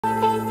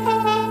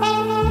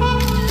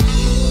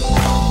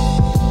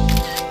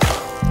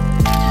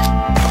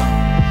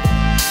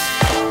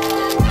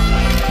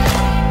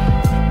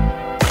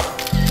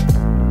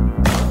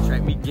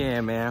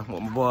Stand, man.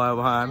 With my boy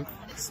behind me.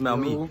 Smell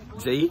me.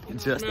 Jay,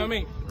 Justin. Smell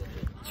me.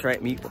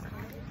 Track meet.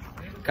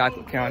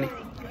 Cockle County.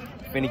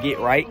 Finna get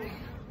right.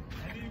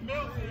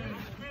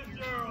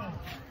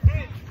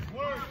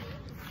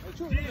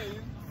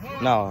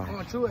 No.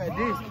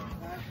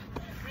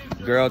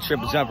 Girl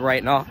triple jumping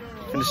right now.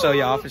 Finna show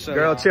y'all for sure.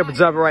 Girl triple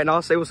jumping right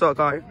now. Say what's up,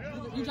 Cardi.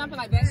 You jumping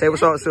like that? Say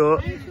what's up,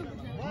 sure.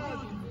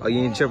 Oh, you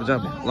ain't triple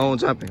jumping. Long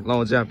jumping.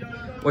 Long jumping.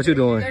 What you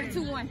doing?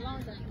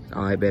 32-1.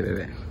 All right,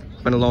 baby.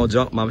 Finna long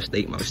jump. My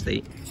mistake. My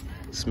mistake.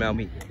 Smell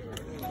me.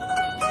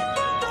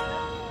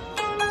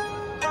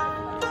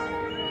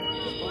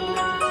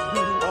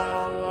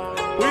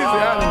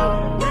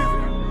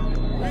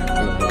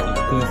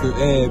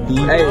 Hey,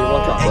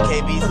 what's up, bro?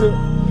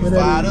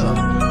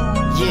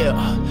 Yeah,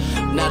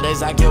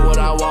 nowadays I get what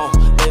I want.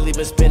 Lately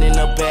been spinning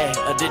the bag.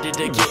 Addicted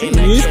to getting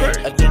that cash.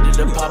 Addicted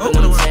to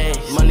popping them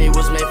tags. Money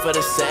was made for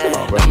the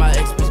sad. Now my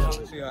ex.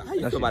 How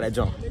you feel about that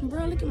jump?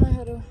 Bro, look at my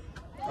head though.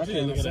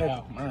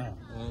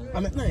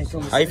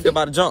 How you feel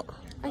about the jump?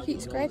 I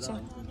keep scratching.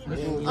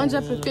 I'm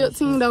jumping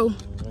 15 though.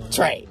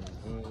 Trey.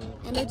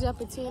 And they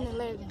jumping 10 and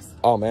 11s.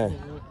 Oh, man.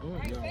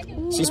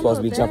 She's supposed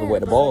to be jumping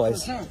with the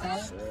boys.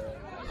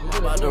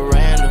 About the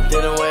random,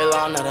 didn't wait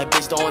long, now that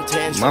bitch throwing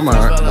tension. Mama,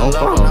 don't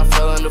fall. I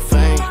fell in the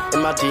fame.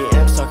 In my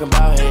DMs talking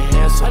about hey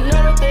handsome. I know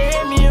that they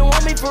hate me and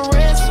want me for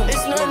ransom.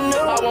 It's nothing new,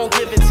 I won't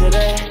give it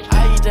today.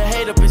 I eat the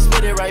hate up and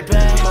spit it right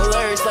back. My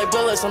lyrics like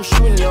bullets, I'm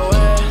shooting your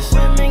ass.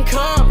 Women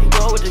come and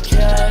go with the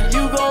cash.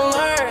 You gon'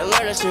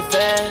 learn that shit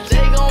fast.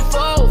 They gon'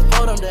 fold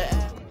them to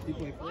ass.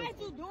 Why is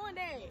you doing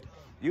that?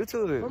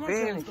 YouTube,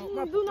 man.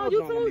 You know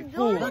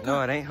YouTube?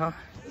 No, it ain't, huh?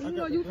 You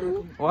know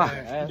YouTube? Why?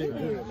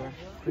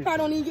 You probably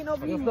don't even get no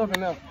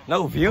views.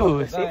 No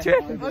views. She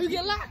tripping. Oh, you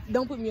get locked?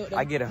 Don't put me up there.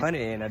 I get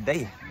 100 in a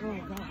day.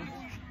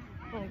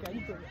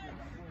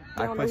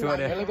 I put you up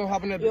there. Let's go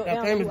hop in that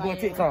famous boy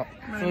TikTok.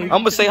 I'm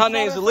gonna say her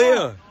name's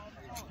Aaliyah.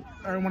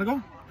 Everyone wanna go?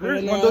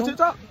 You wanna do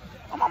TikTok?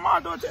 I'm my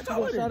mom doing TikTok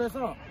with it.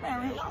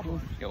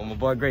 Yo, my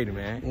boy Grady,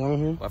 man.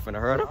 Boy finna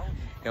hurt him.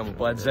 Yo, my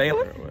boy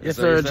Jalen. Yes,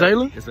 sir,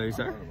 Jalen. Yes,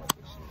 sir.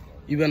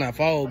 You better not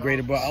fall,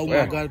 Grady, bro. Oh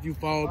my God, if you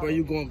fall, bro,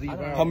 you gonna be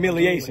viral.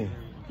 Humiliation.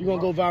 You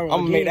gonna go viral.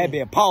 I'm gonna make that be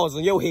a pause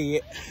on your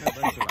head.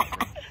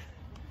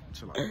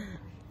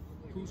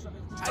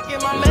 I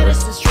get my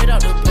medicine straight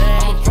out the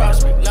bag. I'm a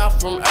prospect, not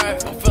from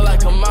Earth. I feel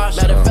like a mosh.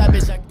 Matter of fact,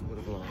 bitch,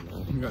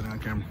 You got that on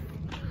camera.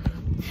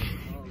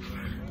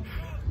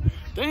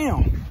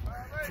 Damn.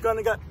 If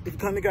you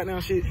kinda got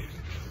down shit,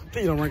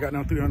 please don't run got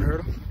down 300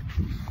 hurdle.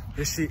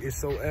 This shit is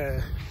so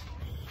ass.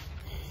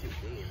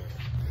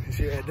 This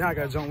shit, now I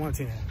gotta jump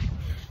 110.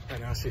 Got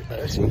down shit.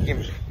 That shit, give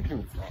me.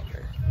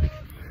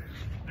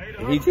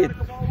 He just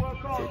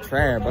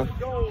trying, bro. I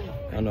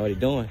don't know what he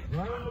doing.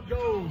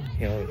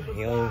 He don't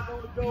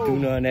do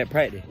none of that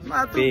practice.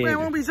 My man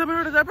won't be jumping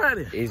hurt at that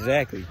practice.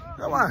 Exactly.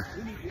 That's why.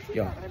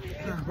 Yo.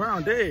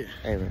 Brown dead.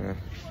 Hey, man.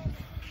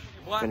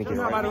 Finna get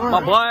right. My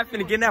boy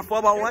finna get in that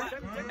 4x1.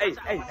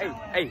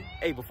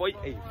 Hey, before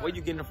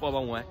you get in the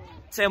 4x1,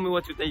 tell me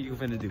what you think you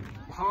finna do.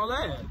 All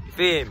that.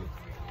 Feel me?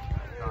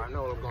 I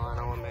know what's going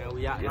on, man.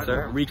 We out. Yes,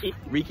 sir. Ricky,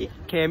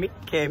 Cammy.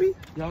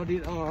 Y'all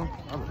did,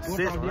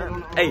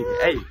 Hey.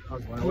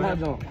 What I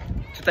done? What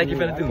you think you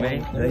finna do, man?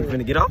 You think you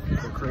finna get off?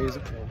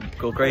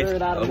 Go crazy.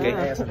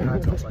 Okay.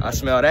 I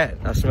smell that.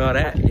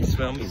 You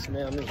smell me.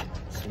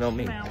 Smell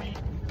me.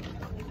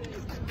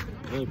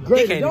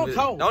 Grady, don't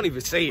talk. Don't even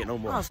say it no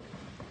more.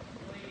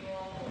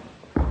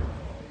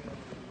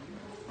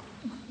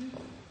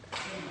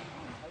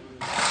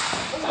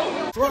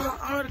 Bro, I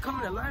heard it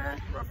coming in line.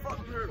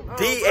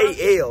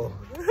 DAL.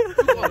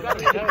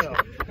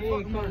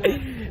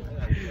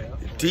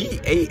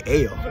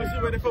 DAL.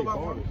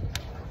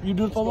 You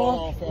do the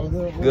football?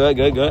 Good.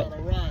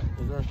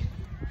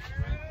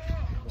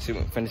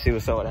 Finna see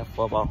what's up with that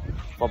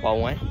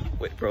 4x1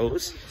 with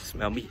bros.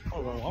 Smell me.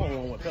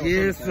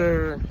 Yes,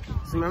 sir.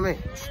 Smell me.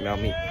 Smell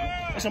me.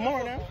 That's some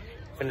more now.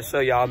 Finna show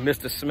y'all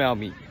Mr. Smell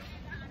Me.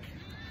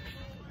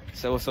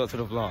 So what's up to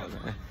the vlog,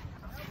 man?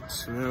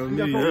 Smell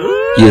me.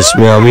 You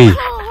smell me.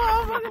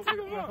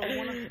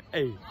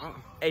 Hey,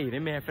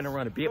 that man finna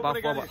run a bit by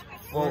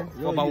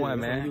 4x1,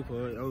 man.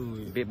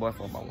 Big boy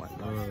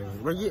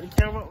 4x1. Where you get the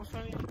camera?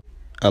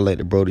 I let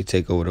the Brody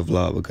take over the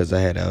vlog because I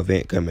had an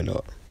event coming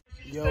up.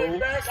 Yo,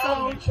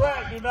 I'm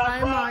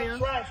Maya.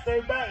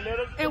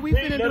 And we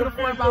finna do the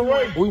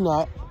 4x1. We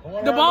not.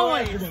 The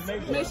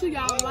boys. Make sure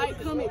y'all like,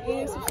 comment,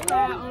 and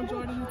subscribe on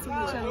Jordan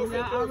YouTube channel.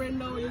 Y'all already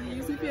know what it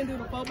is. We finna do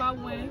the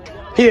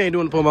 4x1. He ain't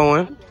doing the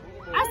 4x1.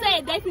 I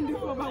said they can do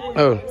 4x1.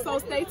 Oh. So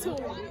stay tuned.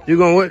 You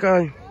gonna what,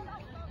 Kai?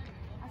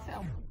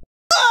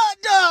 What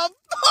the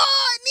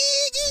fuck,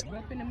 nigga?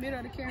 Up in the middle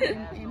of the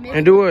camera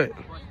And do what?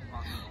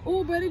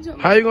 Ooh, buddy, jump.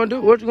 How you gonna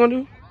do? What you gonna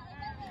do?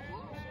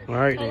 All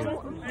right then.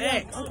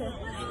 X.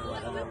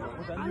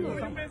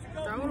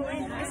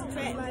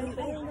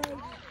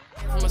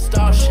 I'm a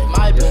star shit.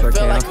 My bill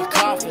feel like a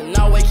coffin.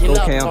 Not waking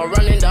up. Cam.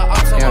 Running the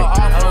ops.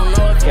 I don't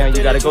know if Cam,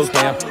 you gotta go,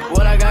 Cam.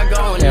 What I got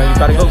going Cam, you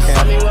gotta go,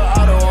 Cam.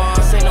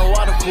 Ain't no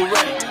water cool rain.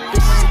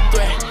 This is a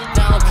threat.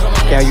 Now I'm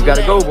coming Cam, you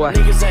gotta go, boy.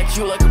 Cam,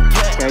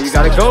 you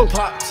gotta go.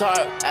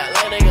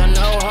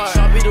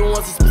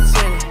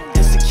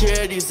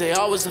 Insecurities, they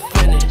always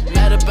offended.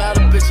 Mad about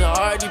a bitch, I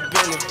already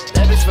been it.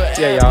 That bitch for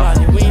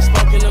everybody, we ain't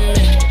spoken a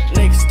minute.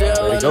 Niggas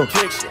still in the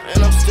picture,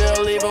 and I'm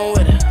still leaving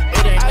with it.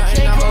 It ain't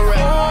nothing, I'm a wreck.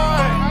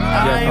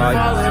 I ain't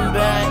falling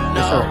back,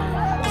 no.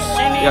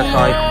 Yeah,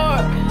 Kai.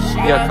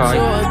 Yeah, Kai.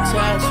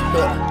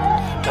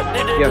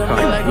 Yeah,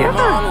 Kai.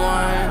 Yeah.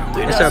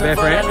 What's up, best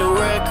friend?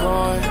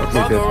 What's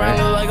up, best friend?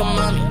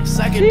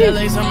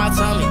 Psychedelics on my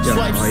tummy.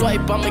 Swipe,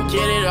 swipe, I'ma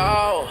get it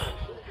all.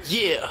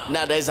 Yeah,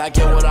 nowadays I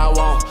get what I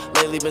want.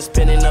 Lately been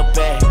spinning the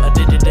bag. I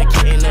did it,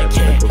 getting that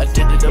cat. I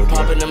did it,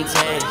 popping them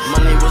tags.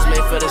 Money was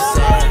made for the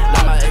sad.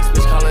 Now my ex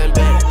bitch calling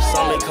back.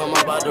 Saw me come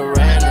up out the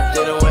random.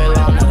 Didn't wait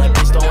long, now that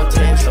bitch throwing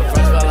tanks. So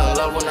friends fell in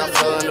love when I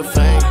fell in the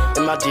fame.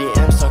 In my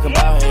DMs talking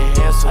about hey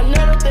handsome. I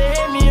know that they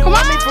hate me and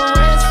want me for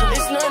ransom.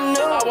 It's nothing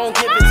new, I won't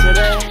give it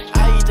today.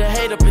 I eat the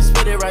hate up and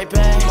spit it right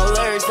back. My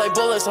lyrics like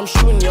bullets, I'm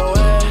shooting your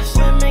ass.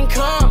 Women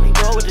come and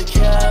go with the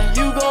cat.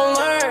 You gon'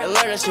 learn and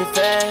learn that shit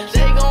fast.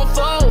 They gon'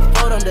 fold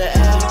on the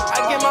ass.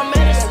 I get my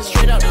medicine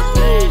straight out the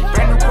bed.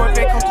 Brand new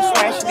Corvette, come to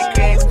smashing the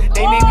glass.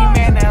 They made me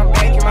mad, now I'm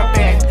back in my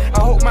bag. I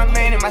hope my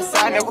man and my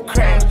side never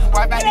crash.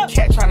 Why about the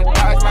cat trying to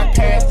dodge my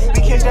past?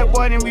 We catch that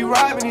boy and we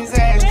robbing his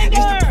ass. It's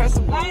the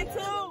principle.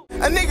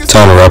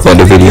 Time to wrap up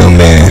the video,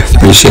 man.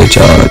 Appreciate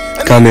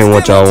y'all. Comment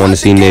what y'all want to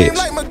see next.